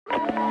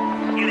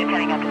Unit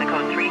heading up to the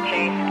code 3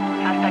 chase.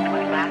 Suspect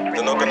was last reported.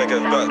 They're not gonna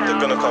get back, they're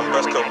gonna come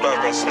breast come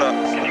back and snap.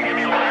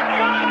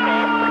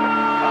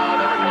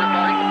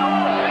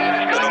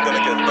 They're not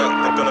gonna get back,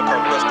 they're gonna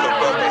come breast come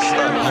back and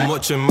snap. I'm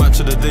watching Match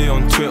of the Day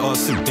on Twitter.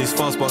 Sydney's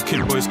fast but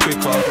kid boys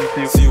quicker.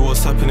 See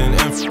what's happening,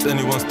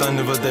 anyone stand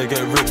over there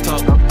get ripped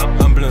up.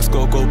 Ambulance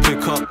go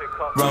pick up.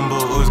 Rambo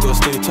always gotta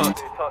stay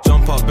tucked.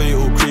 Jump up, bait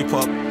or creep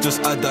up.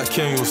 Just add that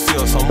Ken, you'll see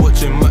us. I'm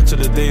watching Match of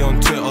the Day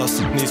on Twitter.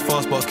 Sydney's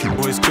fast but kid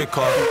boys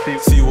quicker.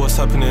 See what's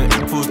happening,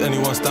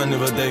 anyone stand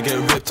over there get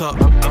ripped up.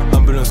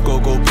 Ambulance go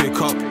pick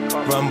up.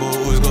 Rambo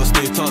always gotta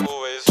stay tucked.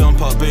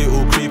 Jump up, bait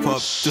or creep up.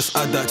 Just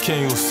add that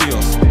Ken, you'll see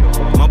us.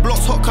 My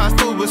block's hot car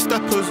filled with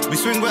steppers. We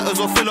swing wetters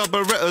or fill up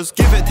Berettas.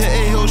 Give it to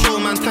A-Hill, show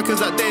man tackers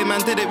that day.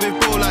 Man did it with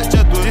bro like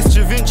Jedward. This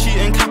Da Vinci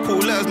in capital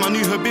letters. My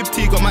new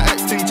Habibti got my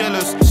ex-ting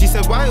jealous. She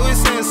said, why you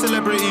always saying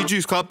celebrity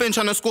juice? Cause I've been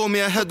trying to score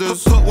me a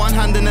headers. Put one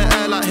hand in the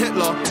air like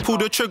Hitler. Pull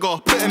the trigger,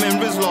 put him in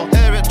Rizzler.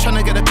 Air it, trying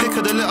to get a pick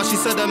of the litter. She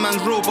said the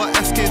man's real but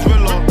SK's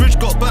realer. Bridge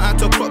got burnt, had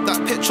to crop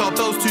that picture.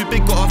 Bells too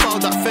big, got a foul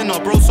that thinner.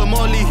 Bro, so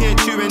Mulli here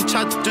chewing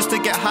Chad. Just to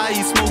get high,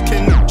 he's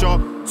smoking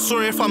jar.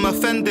 Sorry if I'm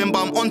offending,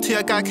 but I'm onto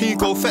your guy, can you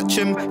go fetch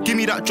him? Give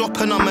me that drop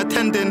and I'm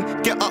attending.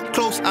 Get up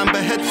close and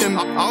behead him.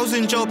 I was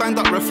in jail, banged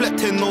up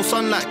reflecting. No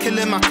sunlight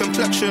killing my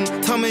complexion.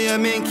 Tell me your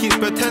man keeps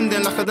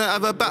pretending like I don't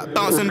have a back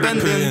bouncing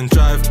bending. Put it in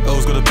drive,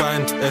 L's got a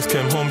bind. S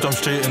came home, jump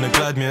straight in the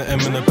glide. Me and M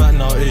in the back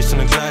now, H in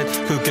the glide.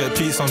 Could get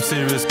Pete, some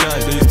serious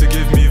guys. They used to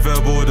give me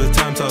verbal all the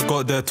time till I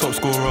got their top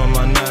scorer on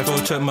my knife. Go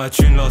check my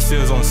tune last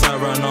year's on site.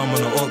 Right now I'm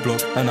on the up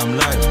block and I'm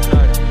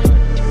live.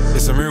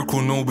 It's a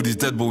miracle nobody's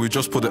dead, but we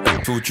just put the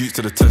field due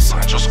to the test.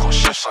 I just got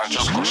chefs, I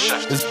just got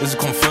chefs. Is it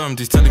confirmed?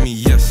 He's telling me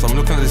yes. I'm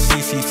looking at the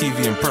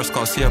CCTV and press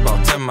cars, see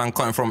about 10 man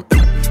cutting from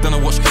Then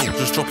I watched L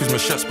just drop his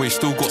machetes, but he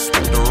still got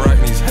spit the right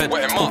in his head.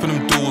 Popping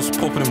them doors.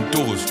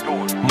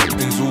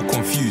 Muckins all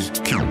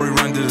confused. Boy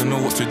Rand didn't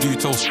know what to do,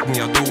 told me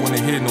I don't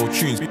wanna hear no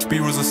tunes.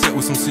 B-Rolls are set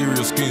with some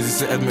serious screens,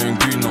 it's Edmonton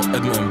green, not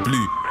Edmonton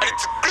blue.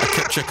 I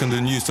kept checking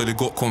the news so they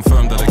got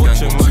confirmed that the gang got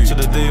two. Match of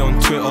the Day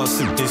on Twitter,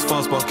 Sydney's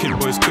fast but kid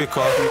boys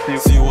quicker.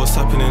 See what's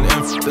happening,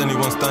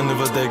 anyone stand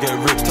over there get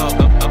ripped up.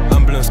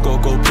 Ambulance go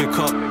pick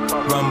up.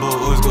 Rambo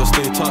always gotta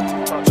stay tucked.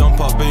 Jump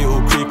up, bait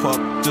or creep up.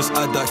 Just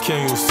add that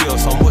Ken, you'll see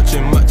us. I'm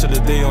watching Match of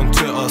the Day on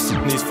Twitter.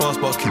 Sydney's fast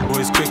but kid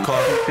boys quicker.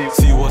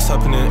 See what's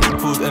happening,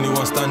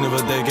 anyone stand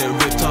over there get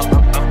ripped up.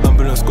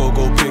 Ambulance go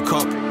pick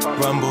up.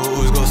 Rambo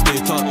always gotta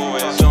stay tucked.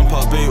 Jump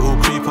up, bait or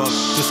creep up.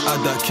 Just add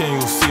that Ken,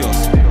 you'll see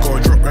us.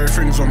 Gotta drop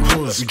everything's on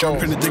pause. We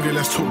jump in the digger,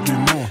 let's talk, do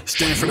more.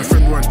 Staying for the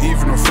friend weren't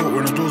even a thought.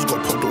 When the doors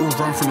got popped, they all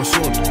ran from the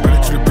sword.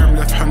 Back to the brim,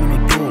 left hand on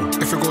the door.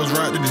 If it goes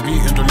right, then it's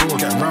meeting the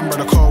Lord. Get ran by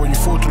the car when you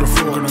fall to the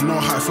floor. Gonna know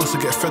how it feels to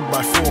get fed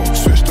by four.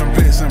 Switched on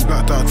plates and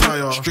blacked out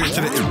tire. Straight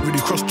to the hip, really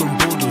crossed on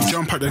borders.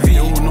 Jump at the V,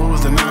 all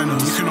knows the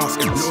Niners. You can ask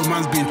him, little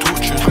man's being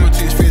tortured. Hammer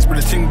to his face, but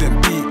the ting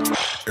didn't beat.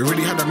 It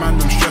really had a man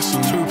them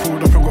stressing. Two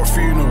pulled up and got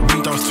 3 in a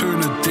week. That was 2 in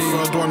a day.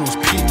 Third one was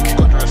peak.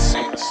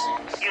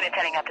 Unit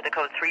heading up to the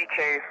code 3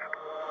 chase.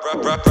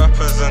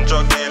 Rappers and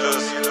drug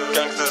dealers,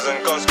 gangsters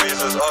and gun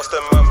squeezers. Ask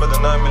them man by the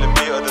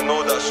 9mm, they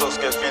know that shots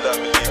get feel like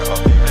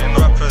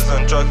Mulli. Rappers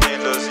and drug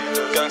dealers,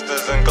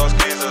 gangsters and gun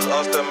squeezers.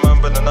 Ask them man